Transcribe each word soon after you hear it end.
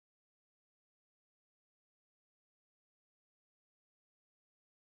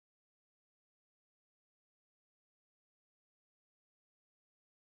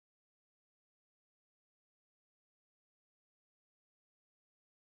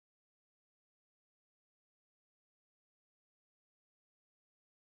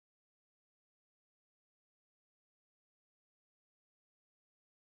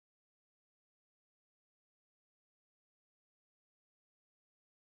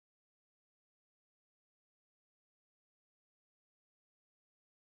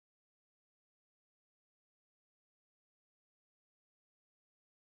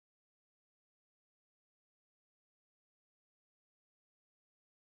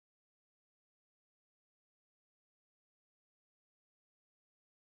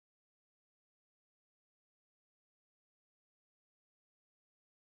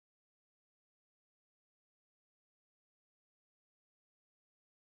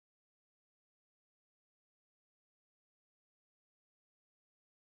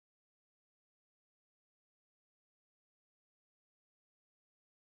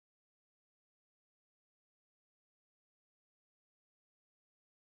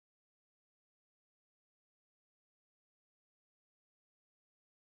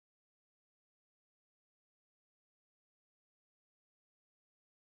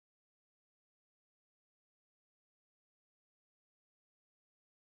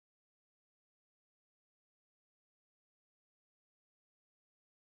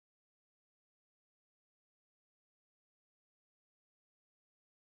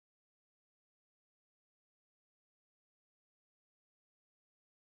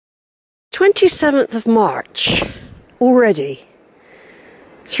27th of March already.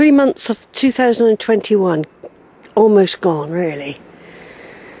 3 months of 2021 almost gone, really.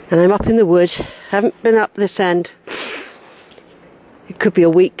 And I'm up in the wood. Haven't been up this end. It could be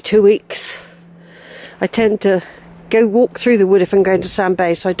a week, 2 weeks. I tend to go walk through the wood if I'm going to Sand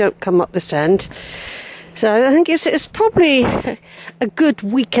Bay, so I don't come up this end. So I think it's probably a good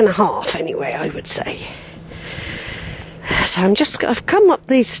week and a half anyway, I would say. So I've come up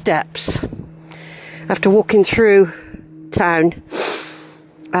these steps after walking through town,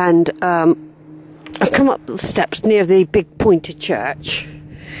 and I've come up the steps near the big pointed church.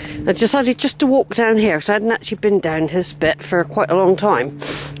 I decided just to walk down here because I hadn't actually been down this bit for quite a long time.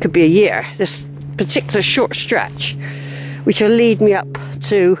 Could be a year. This particular short stretch, which will lead me up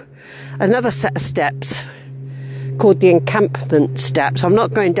to another set of steps called the encampment steps. I'm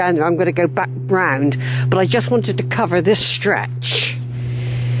not going down there, I'm going to go back round, but I just wanted to cover this stretch.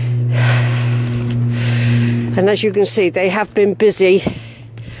 And as you can see, they have been busy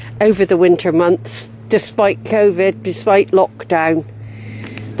over the winter months. Despite COVID, despite lockdown,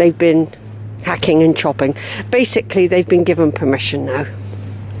 they've been hacking and chopping. Basically, they've been given permission now.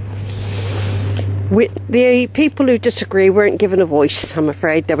 The people who disagree weren't given a voice, I'm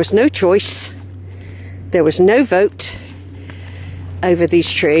afraid. There was no choice. There was no vote over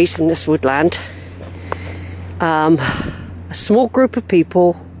these trees in this woodland. A small group of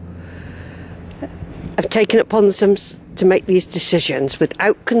people have taken it upon themselves to make these decisions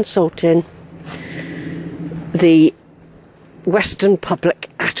without consulting the Western public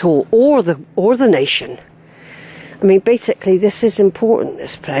at all, or the nation. I mean, basically, this is important,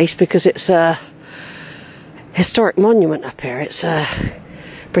 this place, because it's a historic monument up here. It's a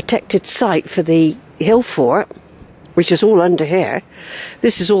protected site for the hill fort, which is all under here.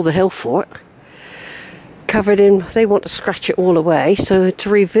 This is all the hill fort, covered in, they want to scratch it all away, so to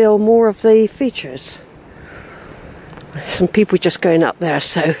reveal more of the features. Some people just going up there,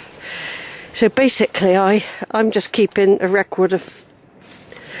 so basically I'm just keeping a record of,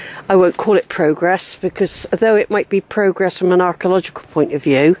 I won't call it progress, because although it might be progress from an archaeological point of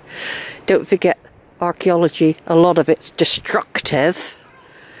view, don't forget archaeology, a lot of it's destructive.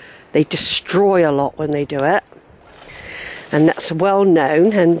 They destroy a lot when they do it, and that's well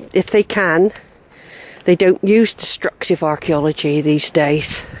known. And if they can, they don't use destructive archaeology these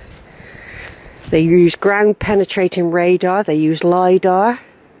days. They use ground penetrating radar, they use LiDAR,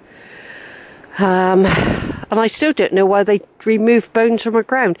 and I still don't know why they remove bones from the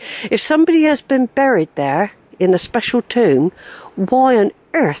ground. If somebody has been buried there in a special tomb, why on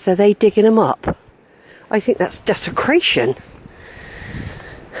earth are they digging them up? I think that's desecration.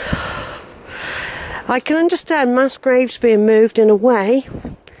 I can understand mass graves being moved in a way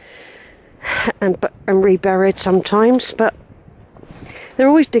and reburied sometimes, but they're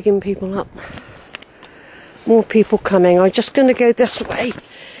always digging people up. More people coming. I'm just going to go this way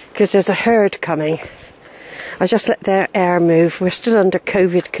because there's a herd coming. I just let their air move. We're still under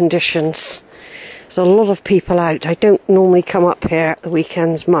COVID conditions. There's a lot of people out. I don't normally come up here at the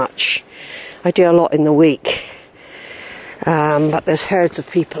weekends much. I do a lot in the week. But there's herds of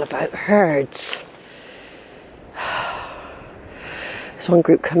people about. Herds. There's one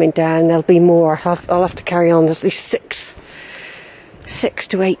group coming down. There'll be more. I'll have to carry on. There's at least six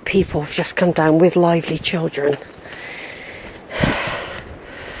to eight people have just come down with lively children.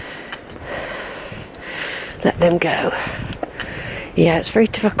 Let them go. Yeah, it's very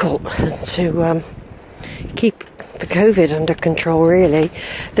difficult to keep the COVID under control, really.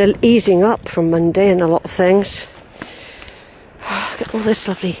 They're easing up from Monday in a lot of things. Look at all this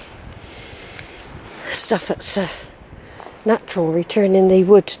lovely stuff that's natural, returning the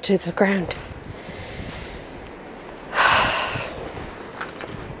wood to the ground.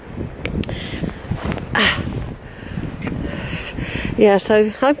 Yeah,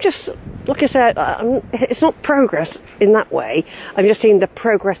 so I'm just, like I said, it's not progress in that way. I'm just seeing the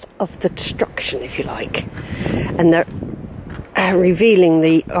progress of the destruction, if you like, and they're revealing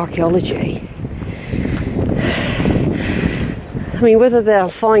the archaeology. I mean, whether they'll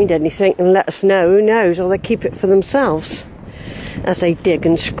find anything and let us know, who knows, or they keep it for themselves as they dig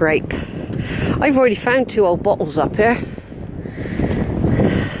and scrape. I've already found 2 old bottles up here.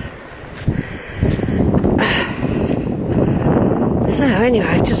 So anyway,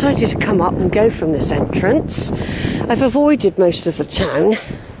 I've decided to come up and go from this entrance. I've avoided most of the town.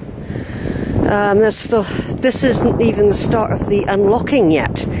 This isn't even the start of the unlocking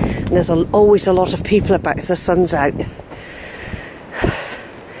yet. And there's always a lot of people about if the sun's out.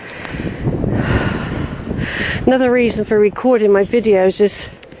 Another reason for recording my videos is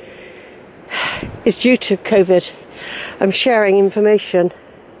due to COVID. I'm sharing information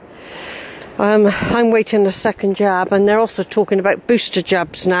I'm waiting a second jab, and they're also talking about booster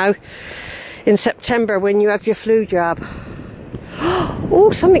jabs now in September when you have your flu jab.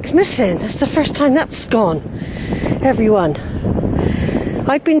 Oh, something's missing. That's the first time that's gone. Everyone,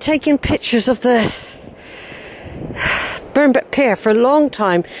 I've been taking pictures of the Burnbeck Pier for a long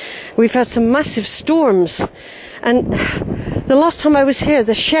time. We've had some massive storms, and the last time I was here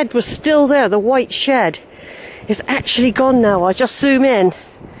the shed was still there. The white shed is actually gone now. I'll just zoom in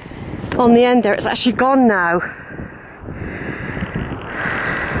on the end there. It's actually gone now.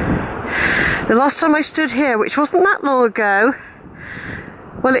 The last time I stood here, which wasn't that long ago,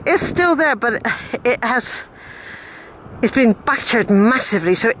 well, it is still there, but it's been battered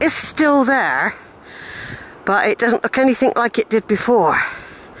massively, so it is still there, but it doesn't look anything like it did before.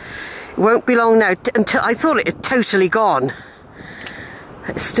 It won't be long now until I thought it had totally gone.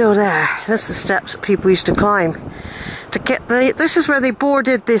 It's still there. That's the steps that people used to climb to get this is where they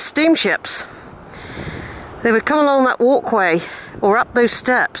boarded the steamships. They would come along that walkway or up those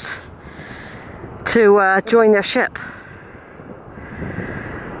steps to join their ship.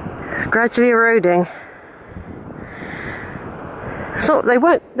 It's gradually eroding. So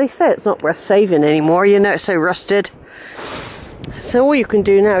they say it's not worth saving anymore, you know, it's so rusted. So all you can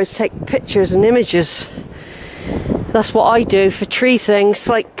do now is take pictures and images. That's what I do for tree things.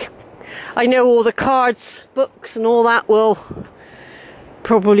 Like, I know all the cards, books and all that will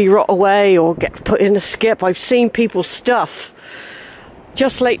probably rot away or get put in a skip. I've seen people's stuff.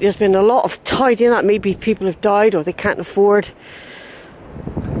 Just lately there's been a lot of tidying up. Maybe people have died or they can't afford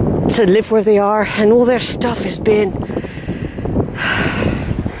to live where they are, and all their stuff has been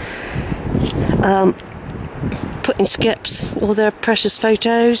put in skips. All their precious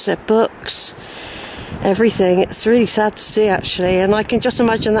photos, their books, everything. It's really sad to see, actually, and I can just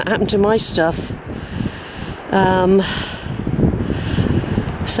imagine that happened to my stuff.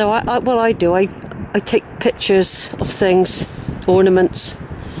 So what I do, I take pictures of things, ornaments,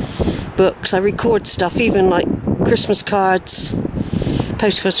 books. I record stuff, even like Christmas cards,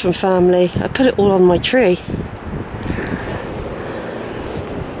 postcards from family. I put it all on my tree.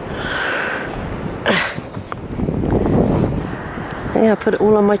 Yeah, I put it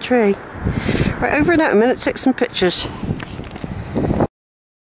all on my tree. Right, over and out a minute, take some pictures.